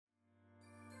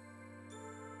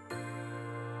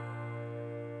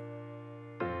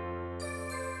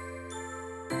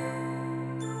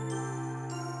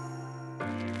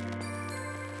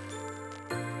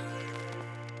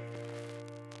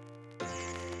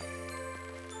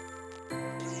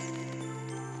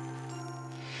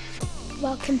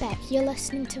Welcome back. You're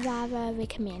listening to Rara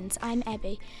Recommends. I'm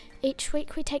Abby. Each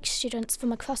week we take students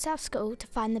from across our school to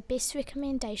find the best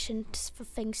recommendations for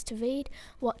things to read,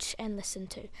 watch and listen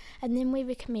to, and then we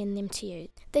recommend them to you.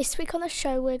 This week on the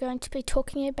show we're going to be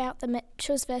talking about The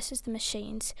Mitchells vs. the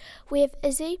Machines. We have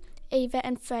Izzy, Eva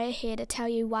and Freya here to tell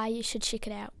you why you should check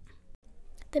it out.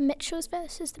 The Mitchells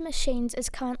vs. the Machines is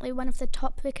currently one of the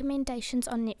top recommendations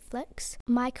on Netflix.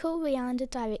 Michael Rianda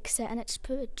directs it and it's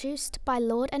produced by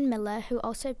Lord and Miller, who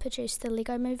also produced the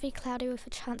Lego movie Cloudy with a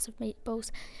Chance of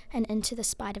Meatballs and Into the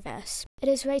Spider-Verse. It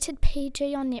is rated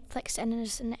PG on Netflix and it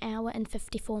is an hour and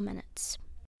 54 minutes.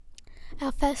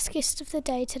 Our first guest of the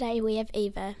day today we have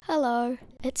Eva. Hello.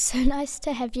 It's so nice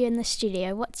to have you in the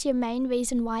studio. What's your main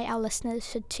reason why our listeners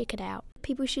should check it out?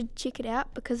 People should check it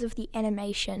out because of the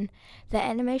animation. The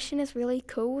animation is really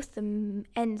cool with the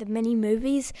mini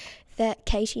movies that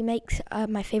Katie makes are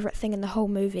my favourite thing in the whole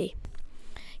movie.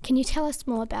 Can you tell us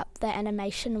more about the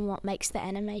animation and what makes the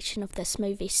animation of this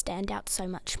movie stand out so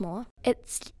much more?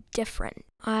 It's different.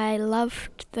 I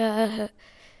loved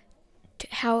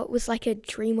how it was like a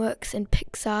DreamWorks and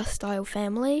Pixar style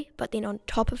family, but then on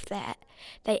top of that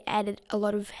they added a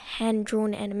lot of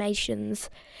hand-drawn animations,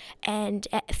 and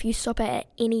if you stop at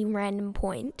any random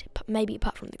point, maybe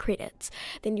apart from the credits,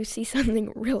 then you see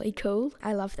something really cool.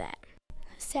 I love that.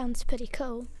 Sounds pretty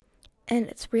cool. And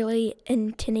it's really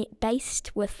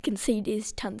internet-based. You can see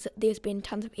there's been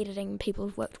tons of editing and people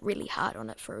have worked really hard on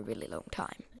it for a really long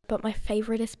time. But my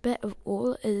favouriteest bit of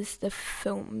all is the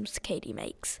films Katie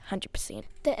makes, 100%.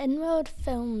 The in-world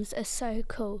films are so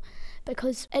cool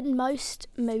because in most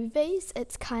movies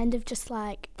it's kind of just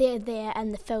like they're there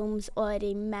and the film's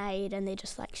already made and they're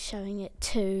just like showing it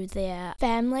to their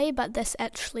family, but this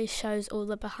actually shows all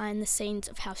the behind the scenes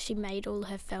of how she made all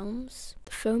her films.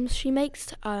 The films she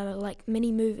makes are like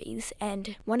mini movies,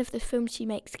 and one of the films she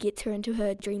makes gets her into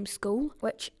her dream school,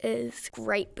 which is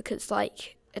great because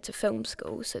it's a film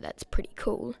school, so that's pretty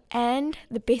cool. And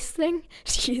the best thing,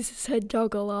 she uses her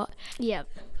dog a lot. Yep.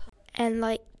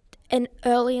 And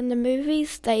early in the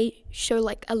movies, they show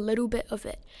a little bit of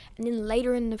it. And then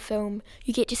later in the film,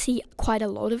 you get to see quite a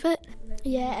lot of it.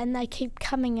 Yeah, and they keep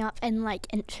coming up in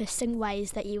interesting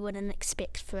ways that you wouldn't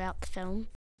expect throughout the film.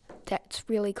 That's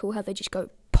really cool how they just go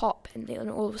pop and then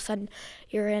all of a sudden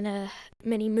you're in a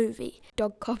mini movie.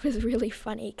 Dog Cop is really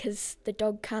funny because the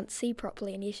dog can't see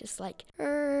properly and he's just like,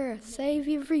 save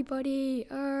everybody,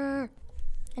 And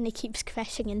he keeps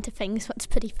crashing into things, what's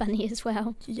pretty funny as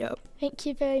well. Yep. Thank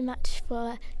you very much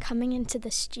for coming into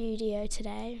the studio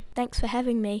today. Thanks for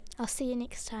having me. I'll see you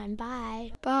next time.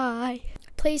 Bye. Bye.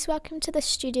 Please welcome to the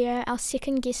studio our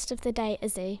second guest of the day,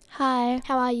 Izzy. Hi.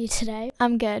 How are you today?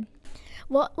 I'm good.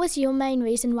 What was your main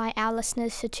reason why our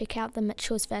listeners should check out The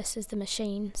Mitchells vs. the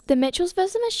Machines? The Mitchells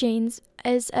vs. the Machines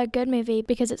is a good movie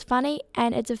because it's funny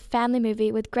and it's a family movie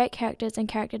with great characters and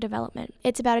character development.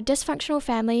 It's about a dysfunctional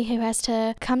family who has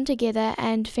to come together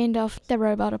and fend off the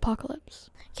robot apocalypse.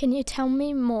 Can you tell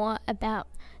me more about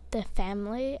the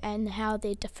family and how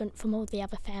they're different from all the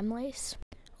other families?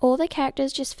 All the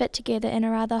characters just fit together in a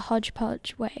rather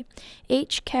hodgepodge way.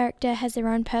 Each character has their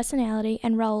own personality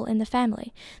and role in the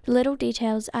family. The little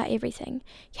details are everything.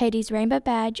 Katie's rainbow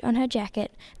badge on her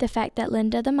jacket, the fact that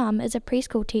Linda the mum is a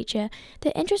preschool teacher,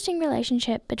 the interesting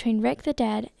relationship between Rick the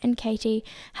dad and Katie,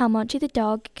 how Monty the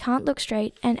dog can't look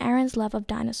straight, and Aaron's love of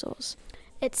dinosaurs.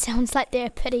 It sounds like they're a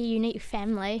pretty unique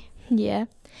family. Yeah.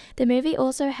 The movie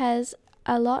also has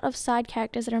a lot of side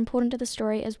characters that are important to the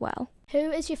story as well. Who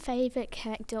is your favourite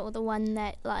character or the one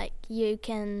that you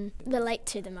can relate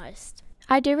to the most?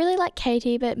 I do really like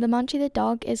Katie, but the Munchie the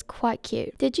dog is quite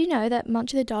cute. Did you know that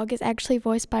Munchie the dog is actually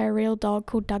voiced by a real dog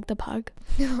called Doug the Pug?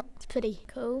 It's pretty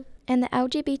cool. And the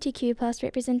LGBTQ plus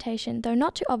representation, though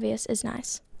not too obvious, is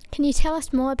nice. Can you tell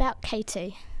us more about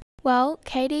Katie? Well,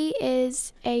 Katie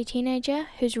is a teenager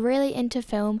who's really into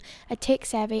film, a tech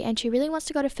savvy, and she really wants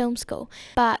to go to film school.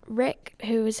 But Rick,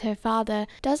 who is her father,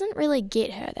 doesn't really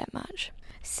get her that much.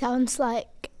 Sounds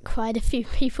like quite a few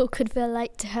people could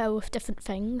relate to her with different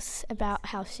things about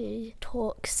how she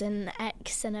talks and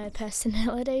acts and her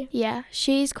personality. Yeah,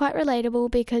 she's quite relatable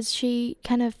because she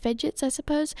kind of fidgets, I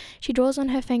suppose. She draws on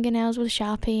her fingernails with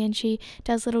Sharpie and she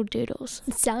does little doodles.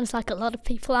 It sounds like a lot of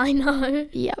people I know.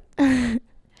 Yep.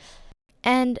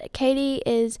 And Katie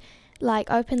is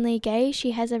openly gay.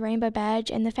 She has a rainbow badge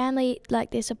and the family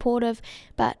they're supportive,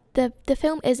 but the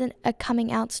film isn't a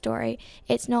coming out story.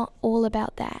 It's not all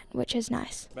about that, which is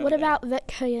nice. What about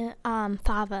Rick, her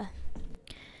father?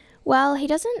 Well, he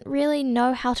doesn't really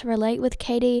know how to relate with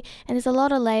Katie, and there's a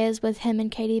lot of layers with him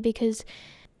and Katie because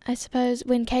I suppose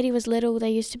when Katie was little, they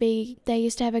used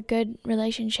to have a good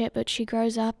relationship, but she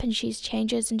grows up and she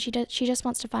changes, and she just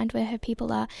wants to find where her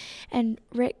people are, and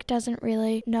Rick doesn't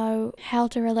really know how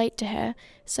to relate to her.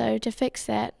 So to fix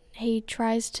that, he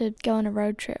tries to go on a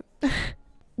road trip.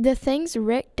 The things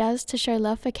Rick does to show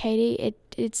love for Katie,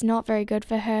 it's not very good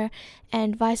for her,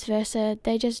 and vice versa.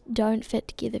 They just don't fit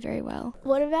together very well.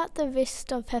 What about the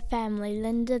rest of her family?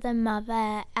 Linda, the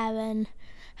mother, Aaron,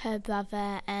 her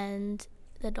brother, and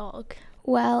the dog.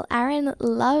 Well, Aaron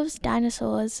loves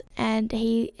dinosaurs, and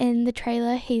in the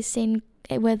trailer he's seen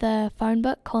with a phone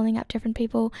book calling up different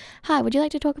people. Hi, would you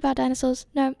like to talk about dinosaurs?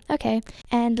 No? Okay.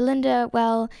 And Linda,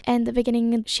 well, in the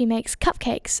beginning she makes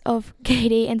cupcakes of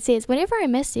Katie and says, whenever I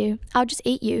miss you, I'll just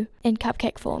eat you in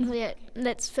cupcake form. Yeah,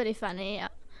 that's pretty funny.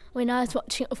 When I was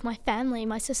watching it with my family,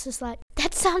 my sister's like,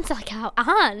 that sounds like our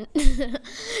aunt.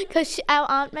 Because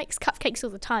our aunt makes cupcakes all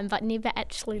the time, but never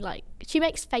actually she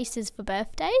makes faces for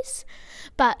birthdays,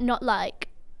 but not like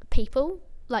people,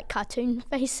 like cartoon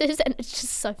faces, and it's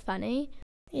just so funny.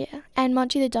 Yeah, and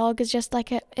Monty the dog is just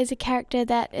is a character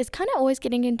that is kind of always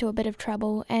getting into a bit of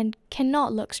trouble and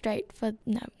cannot look straight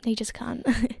he just can't.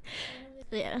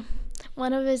 Yeah.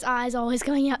 One of his eyes always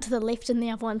going out to the left and the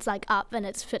other one's up, and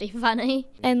it's pretty funny.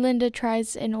 And Linda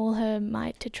tries in all her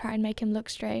might to try and make him look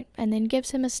straight, and then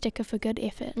gives him a sticker for good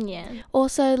effort. Yeah.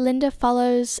 Also, Linda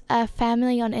follows a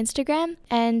family on Instagram,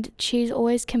 and she's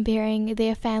always comparing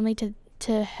their family to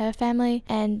her family,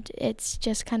 and it's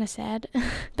just kind of sad.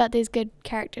 But there's good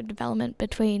character development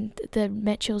between the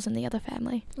Mitchells and the other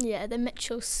family. Yeah, the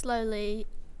Mitchells slowly,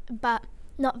 but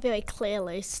not very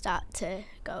clearly, start to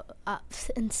go up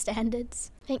in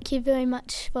standards. Thank you very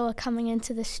much for coming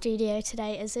into the studio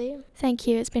today, Izzy. Thank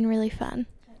you, it's been really fun.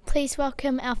 Please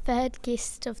welcome our third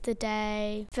guest of the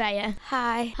day, Freya.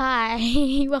 Hi.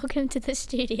 Hi, welcome to the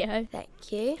studio.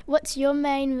 Thank you. What's your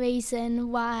main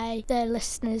reason why the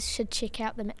listeners should check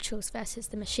out the Mitchells versus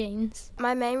the Machines?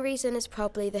 My main reason is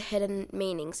probably the hidden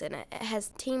meanings in it. It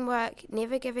has teamwork,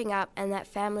 never giving up, and that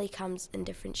family comes in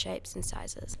different shapes and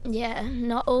sizes. Yeah,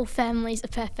 not all families are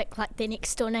perfect like their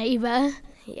next door neighbour.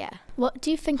 Yeah. What do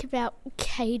you think about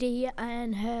Katie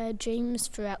and her dreams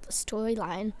throughout the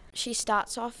storyline? She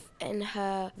starts off in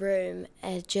her room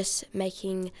just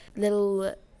making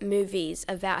little movies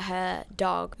about her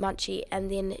dog, Munchie,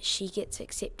 and then she gets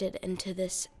accepted into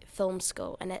this film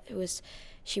school, and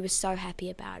she was so happy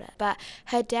about it. But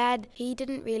her dad, he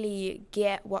didn't really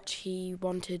get what she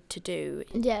wanted to do.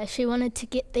 Yeah, she wanted to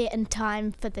get there in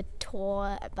time for the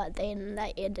tour, but then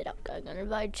they ended up going on a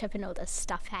road trip and all this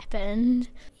stuff happened.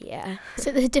 Yeah.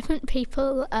 So the different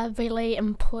people are really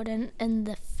important in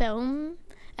the film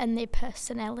and their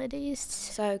personalities.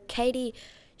 So Katie,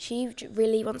 she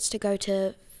really wants to go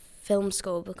to film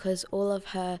school because all of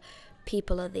her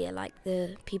people are there, like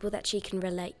the people that she can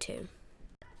relate to.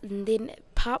 And then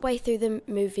partway through the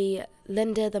movie,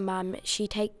 Linda, the mum, she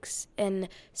takes in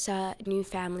some new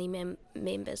family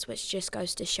members, which just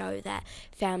goes to show that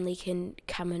family can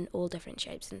come in all different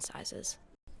shapes and sizes.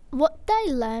 What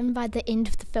they learn by the end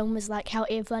of the film is how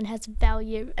everyone has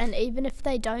value, and even if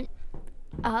they don't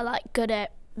are good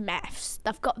at maths,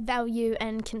 they've got value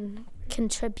and can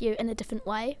contribute in a different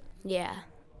way. Yeah.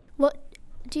 What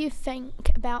do you think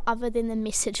about, other than the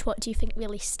message, what do you think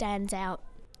really stands out?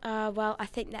 Well, I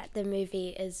think that the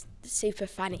movie is super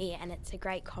funny and it's a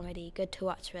great comedy, good to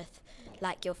watch with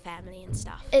your family and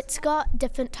stuff. It's got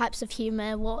different types of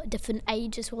humour, what different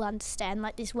ages will understand.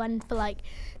 There's one for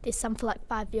there's some for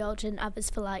 5-year-olds and others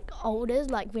for older.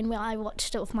 When I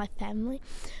watched it with my family,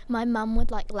 my mum would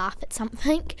laugh at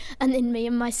something, and then me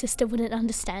and my sister wouldn't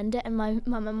understand it, and my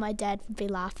mum and my dad would be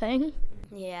laughing.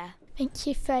 Yeah. Thank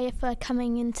you, Freya, for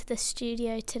coming into the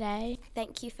studio today.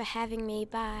 Thank you for having me.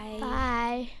 Bye.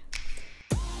 Bye.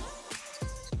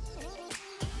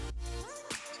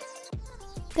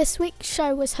 This week's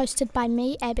show was hosted by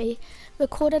me, Abby,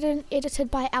 recorded and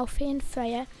edited by Alfie and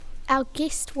Freya. Our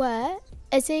guests were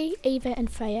Izzy, Eva and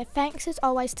Freya. Thanks as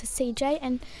always to CJ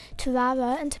and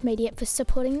Tarara Intermediate for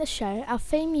supporting the show. Our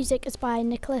theme music is by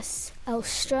Nicholas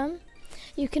Elstrom.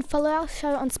 You can follow our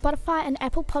show on Spotify and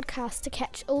Apple Podcasts to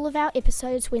catch all of our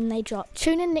episodes when they drop.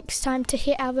 Tune in next time to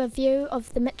hear our review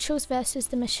of the Mitchells versus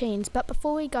the Machines. But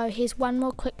before we go, here's one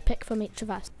more quick pick from each of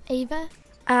us. Eva?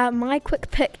 My quick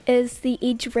pick is the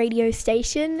Edge radio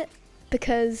station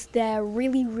because they're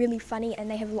really, really funny and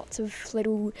they have lots of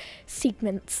little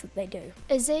segments that they do.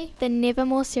 Izzy? The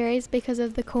Nevermore series because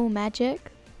of the cool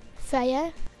magic.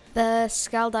 Freya? The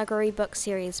Skullduggery book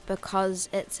series because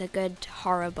it's a good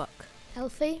horror book.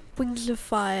 Alfie? Wings of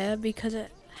Fire because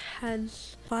it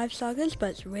has 5 sagas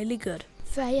but it's really good.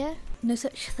 Freya? no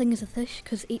such thing as a fish,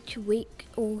 because each week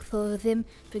all 4 of them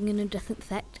bring in a different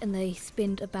fact and they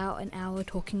spend about an hour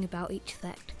talking about each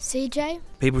fact. CJ?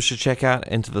 People should check out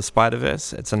Into the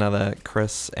Spider-Verse. It's another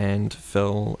Chris and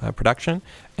Phil production,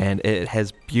 and it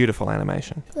has beautiful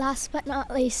animation. Last but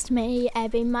not least, me,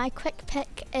 Abby. My quick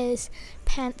pick is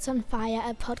Pants on Fire,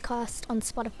 a podcast on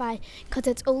Spotify, because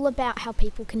it's all about how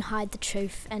people can hide the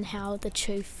truth and how the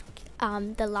truth,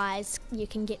 the lies, you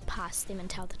can get past them and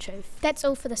tell the truth. That's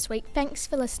all for this week. Thanks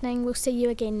for listening. We'll see you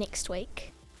again next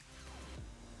week.